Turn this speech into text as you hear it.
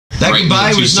That right goodbye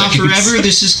in 2 was not seconds. forever.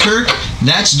 This is Kirk.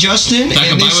 That's Justin. That and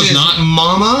goodbye this was is not-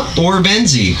 Mama or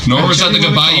Benzie. Nor was that the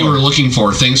Whichever goodbye you wanna were call looking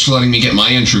for. Thanks for letting me get my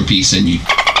intro piece in. You.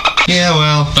 it. Yeah,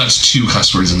 well. That's 2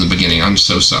 cuss words in the beginning. I'm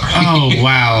so sorry. Oh,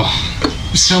 wow.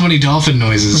 So many dolphin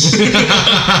noises.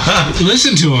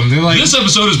 Listen to them. They're like... This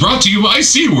episode is brought to you by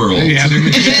SeaWorld. Yeah, they're...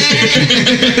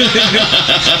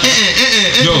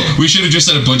 No, we should have just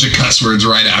said a bunch of cuss words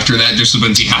right after that, just so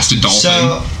Benzie has to dolphin.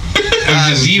 So,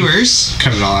 viewers,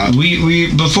 Cut it all out.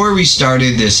 we before we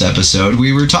started this episode,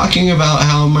 we were talking about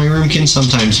how my room can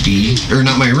sometimes be, or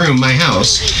not my room, my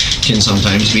house can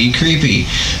sometimes be creepy.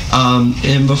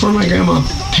 And before my grandma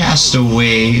passed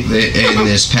away in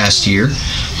this past year,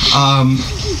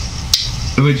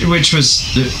 which was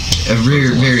a very,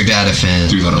 very bad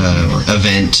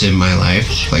event in my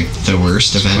life, like the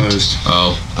worst event. Closed.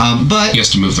 Oh. But He has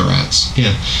to move the rats.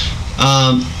 yeah.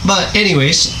 But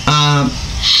anyways,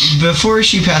 before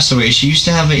she passed away, she used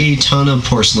to have a ton of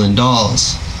porcelain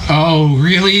dolls. Oh,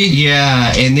 really?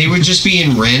 Yeah, and they would just be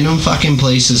in random fucking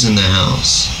places in the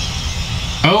house.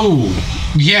 Oh,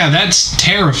 yeah, that's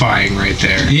terrifying right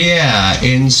there. Yeah,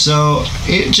 and so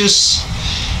it just...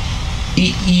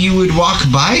 You would walk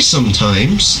by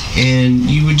sometimes, and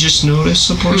you would just notice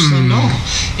a porcelain doll.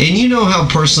 And you know how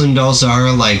porcelain dolls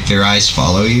are, like their eyes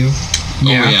follow you?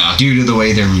 Yeah. Oh, yeah. Due to the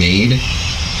way they're made.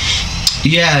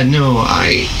 Yeah, no,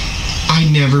 I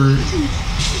never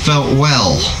felt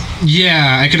well.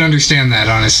 Yeah, I could understand that,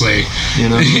 honestly. You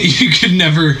know? you could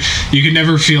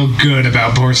never feel good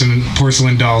about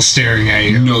porcelain dolls staring at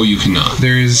you. No, you cannot.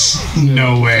 There is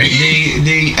no way.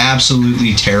 They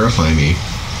absolutely terrify me.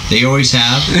 They always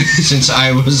have since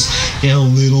I was a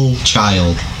little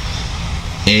child.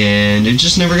 And it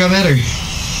just never got better.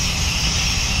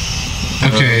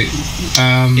 Okay.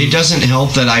 It doesn't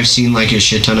help that I've seen like a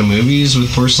shit ton of movies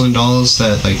with porcelain dolls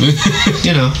that, like,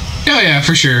 you know. Oh, yeah,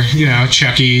 for sure. You know,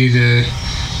 Chucky, the...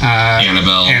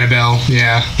 Annabelle.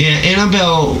 Yeah. Yeah,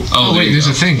 Annabelle. Oh, wait, there's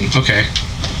a thing. Okay.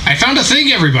 I found a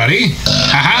thing, everybody.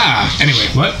 Haha. Anyway,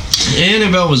 what?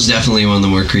 Annabelle was definitely one of the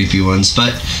more creepy ones.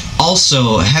 But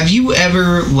also, have you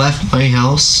ever left my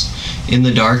house in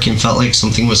the dark and felt like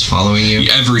something was following you?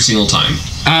 Every single time.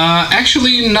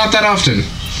 Actually, not that often.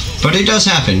 But it does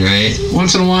happen, right?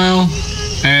 Once in a while.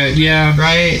 Yeah.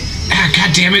 Right?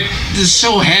 God damn it. This is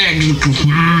so heck.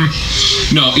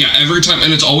 No, yeah, every time,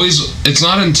 and it's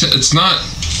not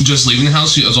just leaving the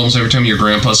house. It's almost every time your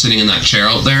grandpa's sitting in that chair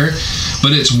out there.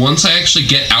 But it's once I actually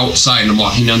get outside and I'm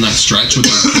walking down that stretch with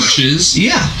those bushes.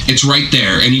 Yeah. It's right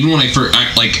there. And even when as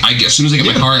soon as I get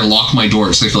my car, I lock my door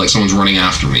because I feel like someone's running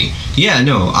after me. Yeah,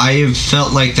 no, I have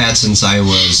felt like that since I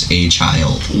was a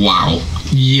child. Wow.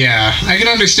 Yeah, I can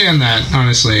understand that,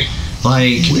 honestly.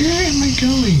 Like, Where am I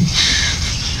going?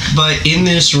 but in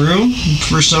this room,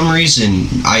 for some reason,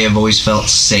 I have always felt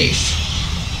safe.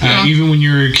 Yeah. Even when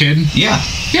you were a kid? Yeah.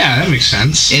 Yeah, that makes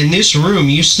sense. And this room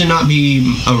used to not be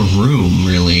a room,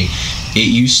 really. It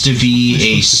used to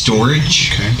be a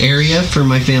storage area for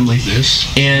my family.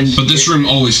 But this room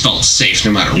always felt safe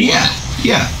no matter what.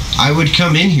 Yeah. I would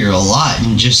come in here a lot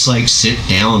and just, like, sit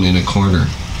down in a corner.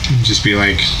 Just be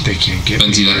like, they can't get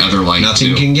Benzie, me. that other light, Nothing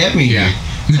too. can get me Yeah.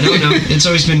 here. I don't know. It's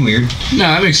always been weird. No,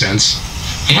 that makes sense.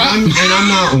 And I'm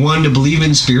not one to believe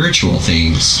in spiritual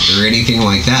things or anything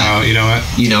like that. Oh, you know what?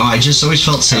 You know, I just always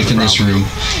felt safe in this room.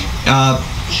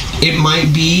 It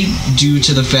might be due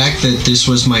to the fact that this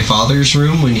was my father's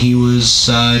room when he was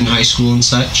in high school and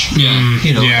such. Yeah.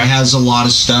 You know, Yeah. it has a lot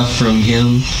of stuff from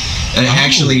him.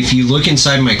 Actually, if you look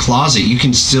inside my closet, you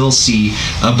can still see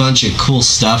a bunch of cool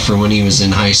stuff from when he was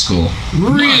in high school.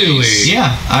 Really? Nice.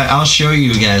 Yeah, I'll show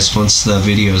you guys once the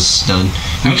video's done.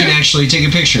 We can actually take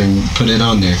a picture and put it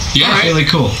on there. Yeah. It's really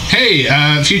cool. Hey,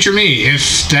 future me,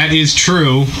 if that is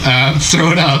true,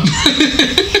 throw it up.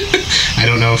 I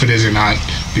don't know if it is or not,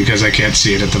 because I can't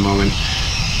see it at the moment.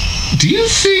 Do you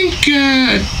think,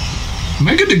 am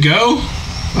I good to go?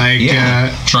 Like,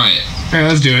 Yeah. Try it. Alright,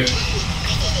 let's do it.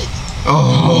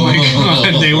 Oh, my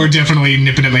god, they were definitely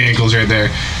nipping at my ankles right there.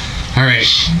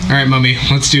 Alright, Mummy,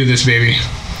 let's do this, baby.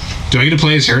 Do I get to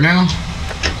play as her now?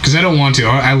 Because I don't want to.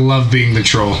 I love being the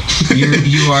troll.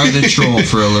 You are the troll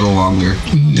for a little longer.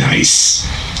 Nice.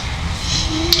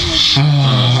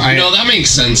 No, that makes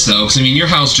sense, though, because, I mean, your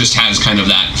house just has kind of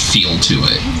that feel to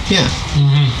it. Yeah.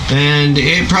 And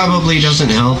it probably doesn't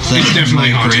help that It's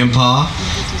definitely my haunted. grandpa...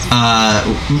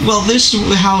 well, this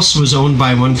house was owned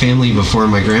by one family before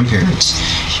my grandparents.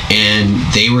 and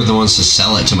they were the ones to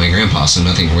sell it to my grandpa, so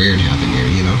nothing weird happened here,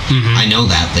 you know. I know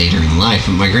that later in life,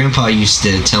 but my grandpa used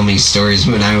to tell me stories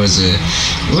when I was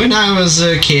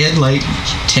a kid, like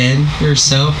 10 or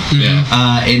so. Yeah.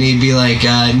 And he'd be like,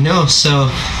 no, so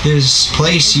this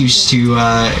place used to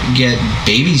get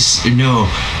babies. No,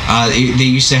 they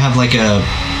used to have like a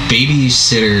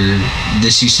babysitter.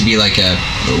 This used to be like a,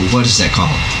 what is that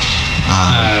called?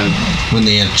 When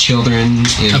they have children.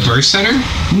 A birth center?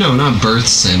 No, not birth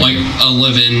center. Like a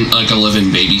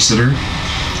live-in babysitter?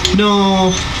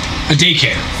 No. A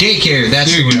daycare. Daycare,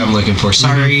 that's the word I'm looking for.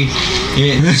 Sorry.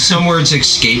 Some words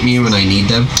escape me when I need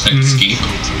them. Escape.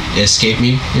 Escape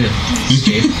me? Yeah.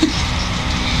 Escape.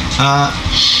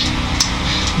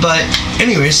 But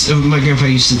anyways, my grandpa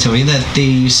used to tell me that they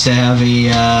used to have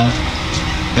a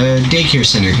daycare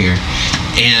center here.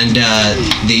 And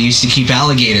they used to keep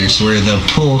alligators where the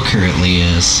pool currently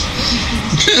is.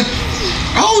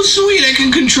 Oh, sweet! I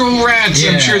can control rats.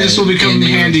 Yeah, I'm sure this will become and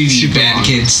they handy. would feed bad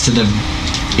kids to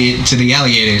the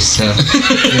alligators. So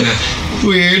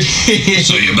weird.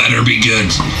 So you better be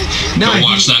good. No, Don't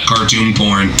watch that cartoon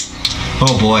porn.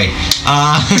 Oh boy.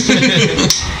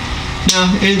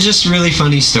 No, it's just really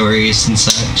funny stories and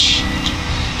such.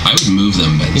 I would move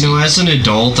them, Benzie. You know, as an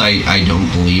adult, I don't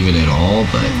believe it at all,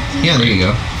 but yeah, there you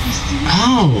go.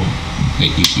 Oh.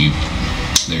 Hey, you.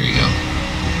 There you go.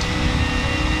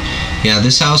 Yeah,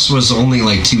 this house was only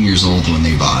like 2 years old when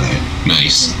they bought it.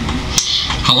 Nice.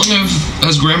 How long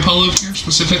has Grandpa lived here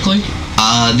specifically?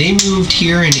 They moved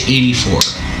here in '84.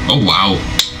 Oh, wow.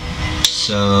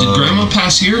 So Did Grandma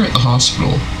pass here or at the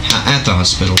hospital? At the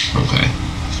hospital. Okay.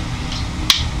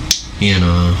 You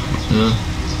know,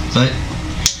 but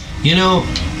you know,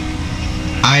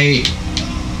 I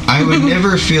would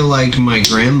never feel like my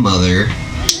grandmother.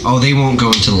 Oh, they won't go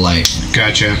into the light.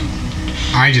 Gotcha.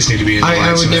 I just need to be in the light.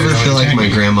 I would never feel like my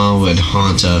grandma would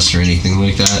haunt us or anything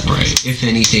like that. Right. If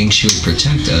anything, she would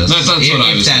protect us. That's what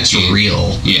I was that's thinking.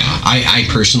 real. Yeah. I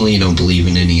personally don't believe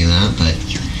in any of that, but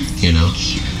you know,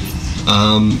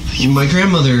 my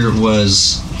grandmother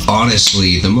was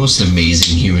honestly the most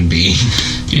amazing human being.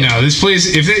 You know, this place,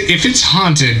 if it's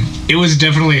haunted, it was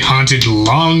definitely haunted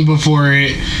long before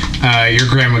your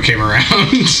grandma came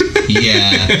around.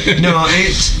 Yeah. No,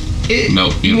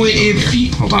 Nope, you don't need to go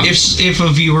here. Hold on. if a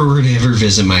viewer were to ever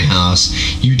visit my house,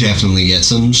 you definitely get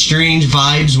some strange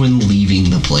vibes when leaving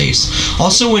the place.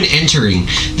 Also when entering.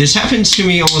 This happens to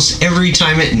me almost every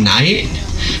time at night.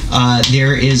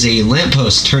 There is a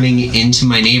lamppost turning into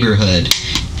my neighborhood,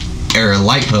 or a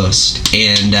light post,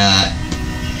 and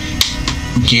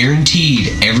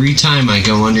guaranteed every time I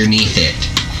go underneath it,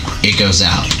 it goes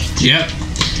out. Yep.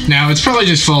 Now, it's probably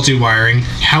just faulty wiring.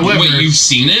 However... Wait, you've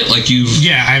seen it? Like you've...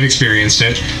 Yeah, I've experienced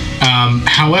it.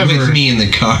 However... With me in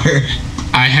the car.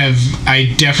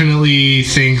 I definitely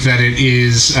think that it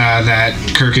is that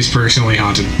Kirk is personally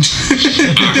haunted.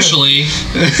 Actually...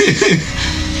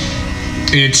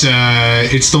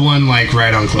 It's the one like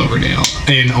right on Cloverdale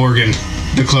in Oregon.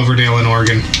 The Cloverdale in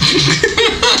Oregon.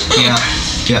 Yeah.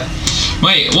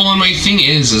 Wait, well, and my thing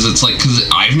is it's like, because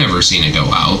I've never seen it go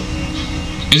out.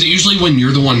 Is it usually when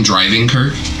you're the one driving,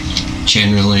 Kirk?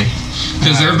 Generally.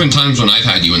 Because there have been times when I've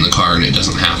had you in the car and it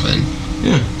doesn't happen.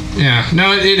 Yeah.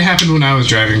 No, it happened when I was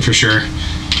driving for sure.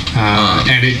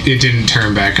 And it didn't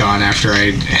turn back on after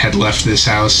I had left this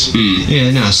house.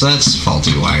 Yeah, no, so that's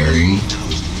faulty wiring.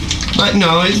 But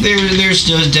no, there's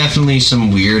just definitely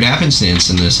some weird happenstance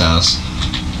in this house.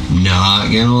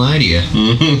 Not gonna lie to you.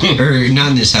 Or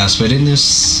not in this house, but in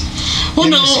this,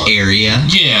 this area.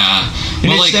 Yeah. And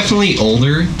Well, it's like, definitely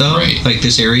older, though. Right. Like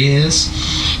this area is.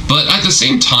 but at the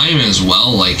same time as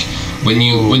well, like when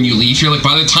you leave here, like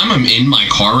by the time I'm in my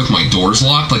car with my doors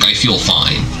locked, like I feel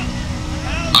fine.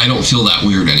 I don't feel that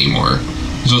weird anymore.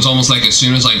 So it's almost like as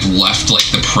soon as I've left like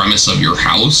the premise of your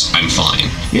house, I'm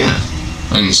fine. Yeah.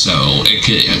 And so it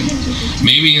could,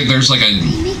 maybe there's like a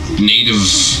native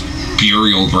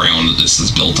burial ground that this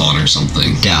is built on or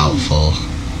something. Doubtful.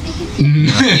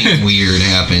 Nothing weird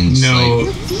happens.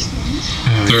 No. Like,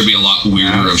 there would be a lot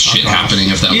weirder of shit happening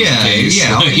if that was the case.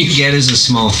 Yeah, all you get is a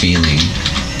small feeling.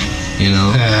 You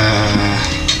know?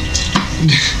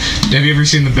 Have you ever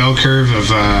seen the bell curve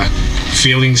of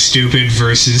feeling stupid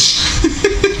versus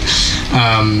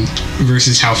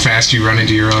versus how fast you run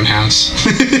into your own house?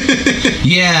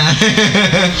 Yeah.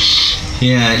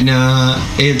 Yeah, no,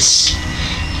 it's...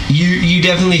 You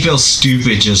definitely feel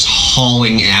stupid just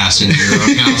hauling ass into your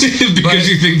own house. Because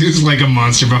you think there's like a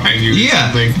monster behind you or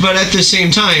something. But at the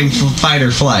same time, fight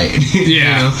or flight.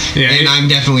 Yeah. And I'm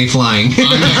definitely flying.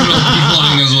 I'm definitely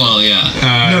flying as well,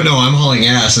 yeah. No, I'm hauling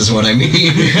ass is what I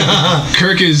mean.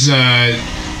 Kirk is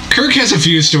Kirk has a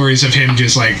few stories of him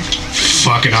just like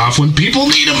fucking off when people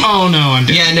need him. Oh no, I'm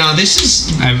dead. Yeah, no, this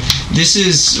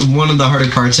is one of the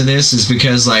harder parts of this is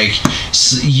because like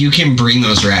you can bring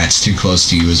those rats too close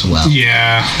to you as well.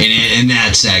 Yeah, and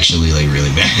that's actually like really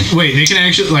bad. Wait, they can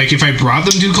actually like if I brought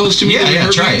them too close to me? Yeah,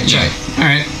 try it. All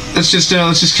right, let's just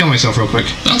kill myself real quick.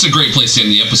 That's a great place to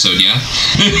end the episode, yeah?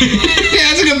 Yeah,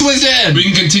 that's a good place to end. We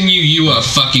can continue you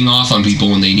fucking off on people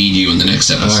when they need you in the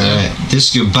next episode. Alright,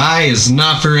 this goodbye is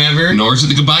not forever. Nor is it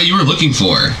the goodbye you were looking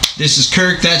for. This is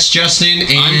Kirk, that's Justin,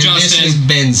 and I'm Justin. this is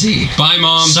Benzie. Bye,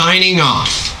 Mom. Signing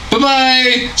off.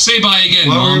 Bye-bye. Say bye again,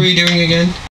 What Mom. were we doing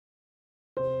again?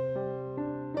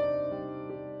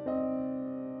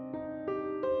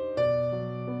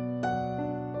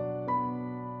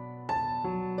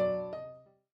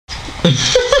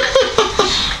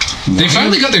 They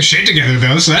finally got their shit together,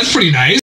 though, so that's pretty nice.